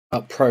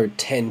Pro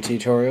 10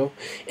 tutorial.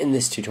 In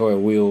this tutorial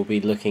we will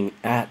be looking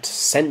at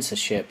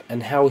censorship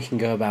and how we can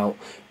go about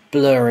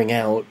blurring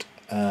out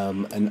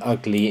an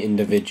ugly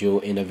individual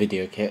in a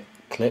video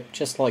clip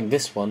just like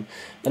this one,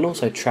 and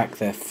also track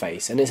their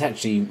face. And it's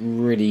actually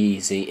really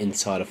easy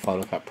inside of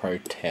Final Cut Pro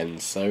 10,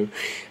 so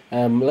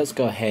let's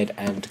go ahead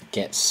and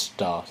get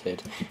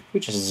started.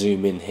 We just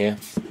zoom in here,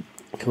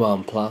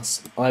 Command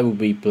plus. I will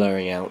be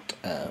blurring out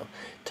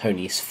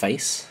Tony's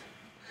face.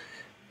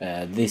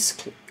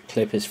 This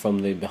clip is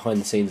from the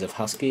behind the scenes of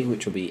Husky,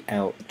 which will be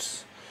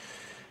out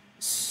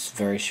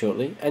very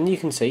shortly, and you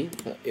can see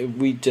if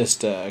we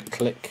just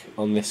click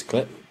on this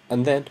clip,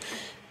 and then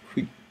if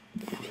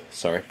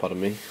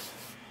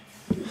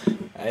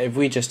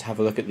we just have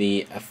a look at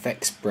the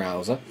effects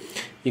browser,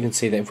 you can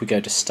see that if we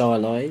go to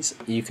stylize,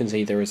 you can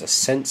see there is a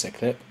censor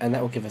clip, and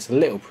that will give us a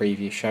little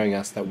preview showing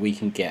us that we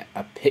can get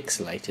a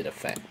pixelated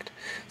effect.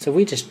 So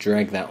we just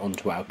drag that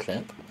onto our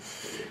clip,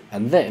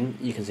 and then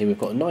you can see we've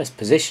got a nice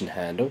position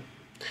handle,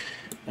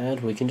 and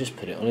we can just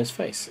put it on his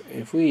face.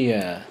 If we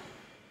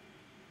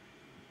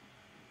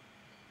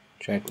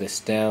drag this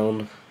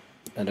down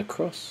and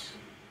across,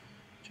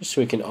 just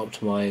so we can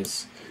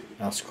optimize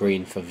our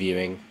screen for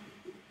viewing.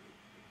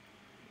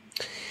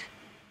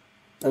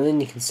 And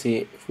then you can see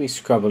if we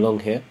scrub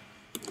along here,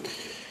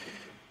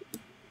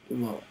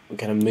 well, we're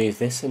going to move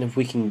this, and if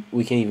we can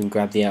even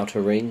grab the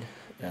outer ring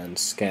and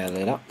scale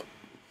it up,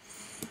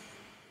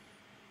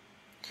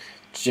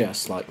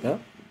 just like that.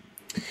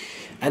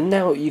 And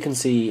now you can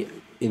see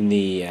in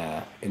the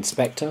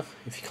inspector,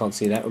 if you can't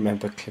see that,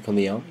 remember, click on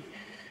the eye.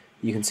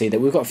 You can see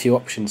that we've got a few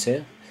options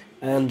here,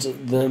 and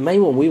the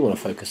main one we want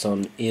to focus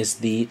on is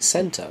the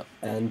center.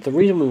 And the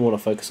reason we want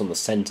to focus on the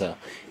center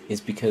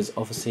is because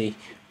obviously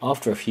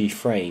after a few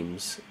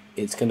frames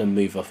it's going to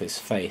move off his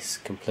face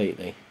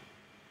completely.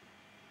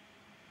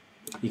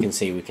 You can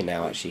see we can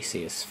now actually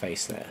see his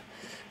face there.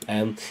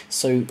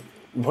 So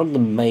one of the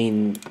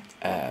main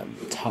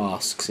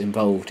tasks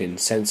involved in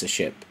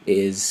censorship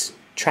is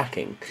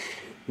tracking.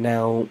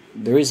 Now,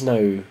 there is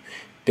no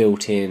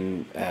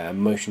built-in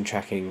motion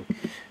tracking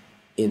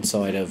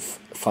inside of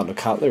Final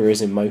Cut. There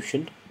is in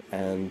motion,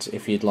 and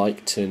if you'd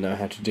like to know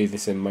how to do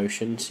this in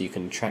motion so you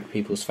can track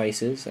people's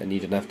faces and you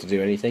don't have to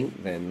do anything,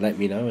 then let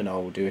me know and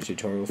I'll do a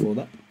tutorial for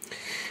that.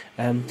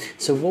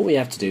 So what we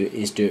have to do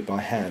is do it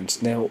by hand.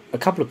 Now, a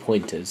couple of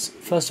pointers.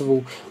 First of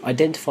all,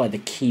 identify the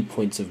key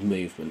points of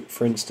movement.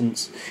 For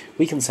instance,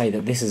 we can say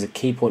that this is a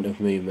key point of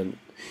movement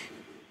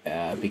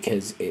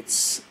because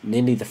it's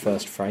nearly the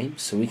first frame,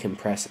 so we can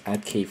press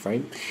add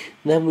keyframe.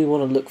 Then we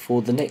want to look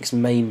for the next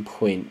main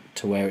point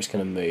to where it's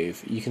going to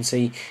move. You can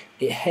see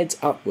it heads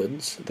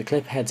upwards, the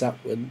clip heads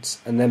upwards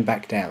and then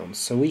back down,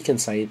 so we can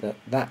say that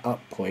that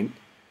up point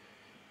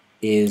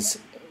is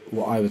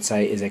what I would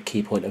say is a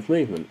key point of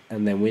movement,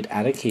 and then we'd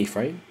add a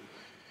keyframe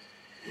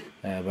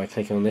by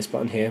clicking on this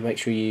button here. Make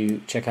sure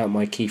you check out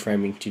my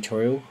keyframing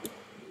tutorial,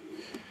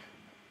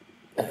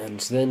 and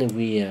then if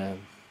we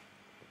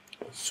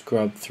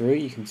scrub through,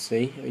 you can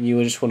see, and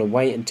you just want to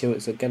wait until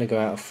it's going to go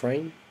out of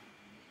frame.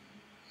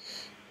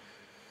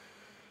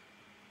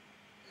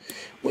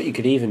 What you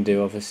could even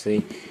do,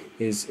 obviously,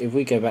 is if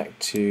we go back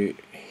to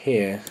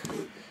here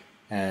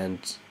and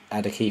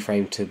add a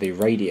keyframe to the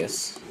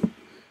radius,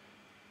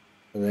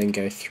 and then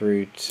go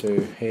through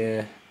to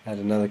here, add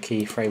another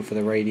keyframe for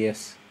the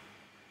radius,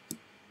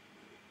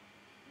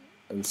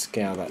 and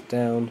scale that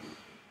down.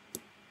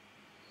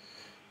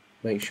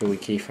 Make sure we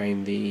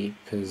keyframe the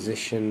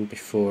position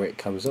before it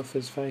comes off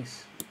his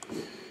face,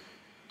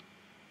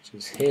 which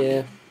is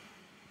here.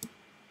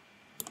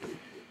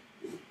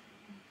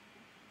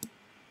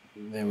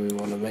 And then we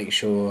want to make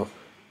sure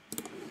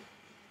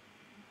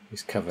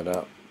he's covered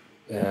up.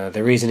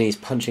 The reason he's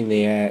punching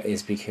the air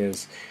is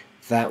because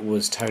that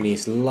was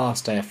Tony's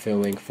last day of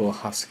filming for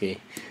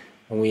Husky,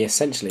 and we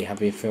essentially have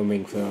been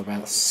filming for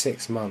about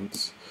 6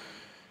 months.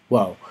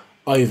 Well,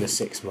 over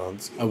 6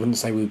 months. I wouldn't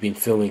say we've been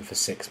filming for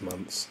 6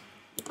 months,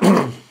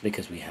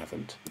 because we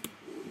haven't.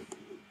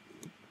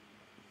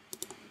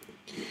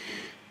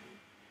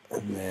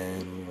 And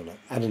then we want to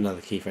add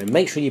another keyframe.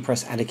 Make sure you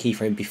press add a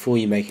keyframe before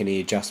you make any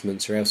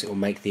adjustments, or else it will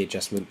make the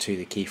adjustment to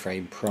the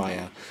keyframe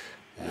prior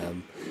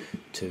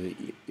to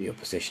your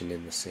position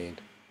in the scene.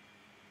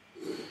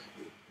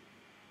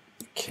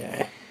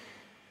 Okay.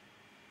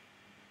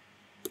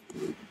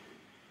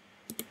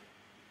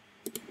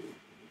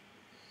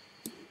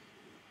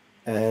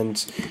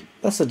 And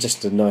that's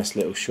just a nice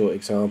little short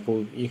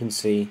example. You can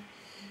see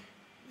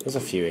there's a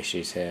few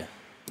issues here,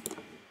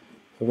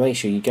 but make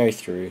sure you go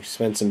through,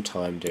 spend some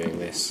time doing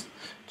this,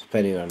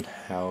 depending on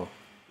how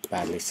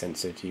badly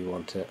censored you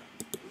want it.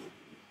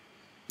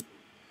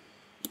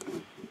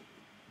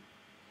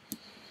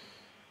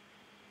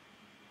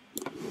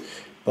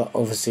 But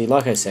obviously,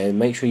 like I said,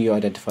 make sure you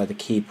identify the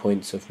key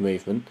points of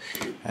movement.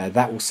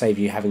 That will save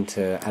you having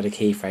to add a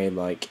keyframe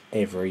like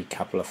every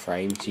couple of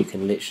frames. You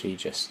can literally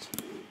just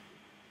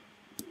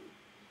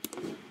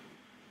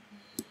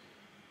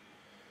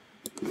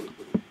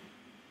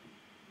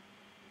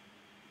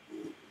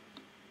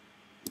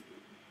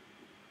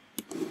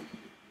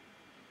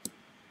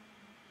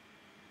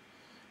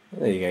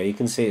There you go, you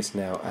can see it's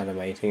now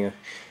animating.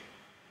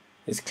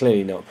 It's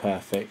clearly not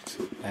perfect,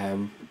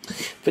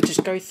 but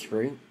just go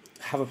through,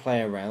 have a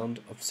play around.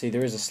 Obviously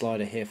there is a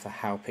slider here for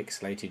how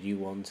pixelated you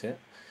want it.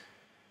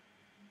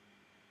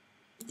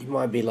 You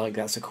might be like,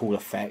 that's a cool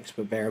effect,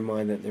 but bear in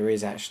mind that there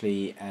is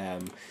actually,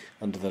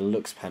 under the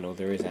looks panel,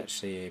 there is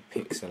actually a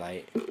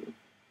pixelate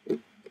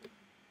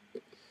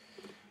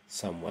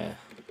somewhere.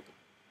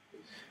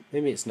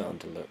 Maybe it's not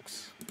under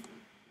looks.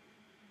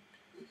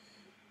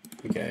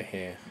 We go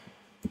here.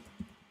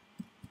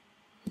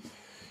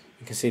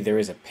 You can see there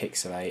is a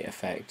pixelate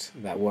effect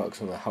that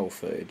works on the whole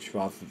footage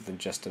rather than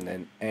just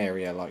an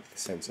area like the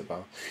censor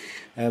bar.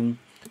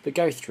 But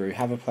go through,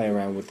 have a play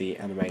around with the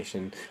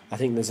animation. I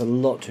think there's a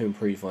lot to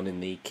improve on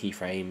in the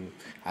keyframe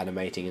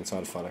animating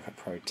inside of Final Cut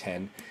Pro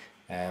 10.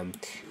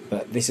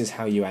 But this is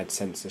how you add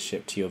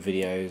censorship to your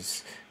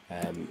videos.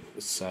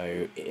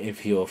 So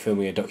if you're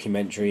filming a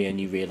documentary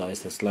and you realise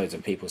there's loads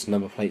of people's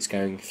number plates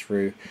going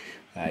through,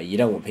 you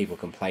don't want people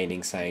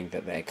complaining saying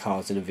that their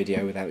car's in a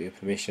video without your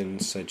permission,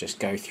 so just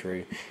go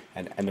through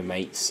and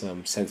animate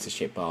some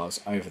censorship bars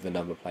over the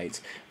number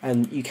plates.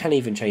 And you can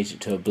even change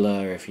it to a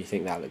blur if you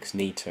think that looks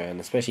neater,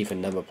 and especially for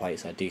number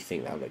plates I do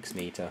think that looks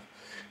neater.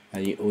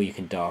 And or you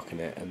can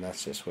darken it, and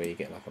that's just where you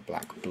get like a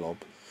black blob.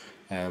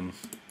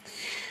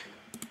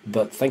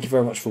 But thank you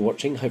very much for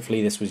watching.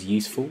 Hopefully this was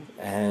useful,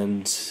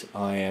 and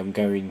I am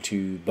going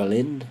to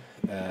Berlin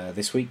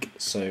this week,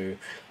 so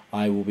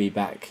I will be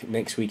back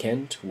next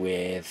weekend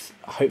with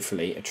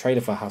hopefully a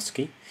trailer for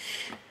Husky,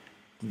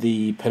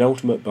 the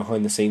penultimate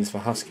behind the scenes for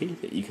Husky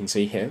that you can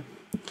see here,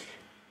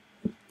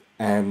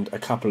 and a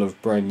couple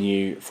of brand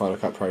new Final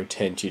Cut Pro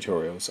 10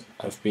 tutorials.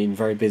 I've been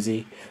very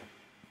busy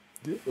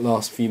the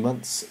last few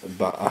months,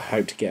 but I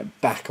hope to get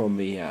back on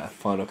the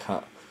Final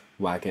Cut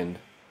wagon,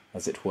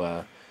 as it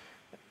were,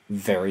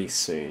 very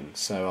soon.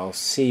 So I'll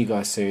see you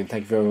guys soon.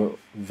 Thank you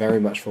very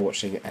much for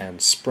watching,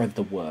 and spread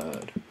the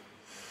word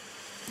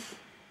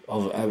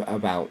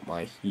about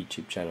my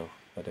YouTube channel,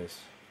 that is.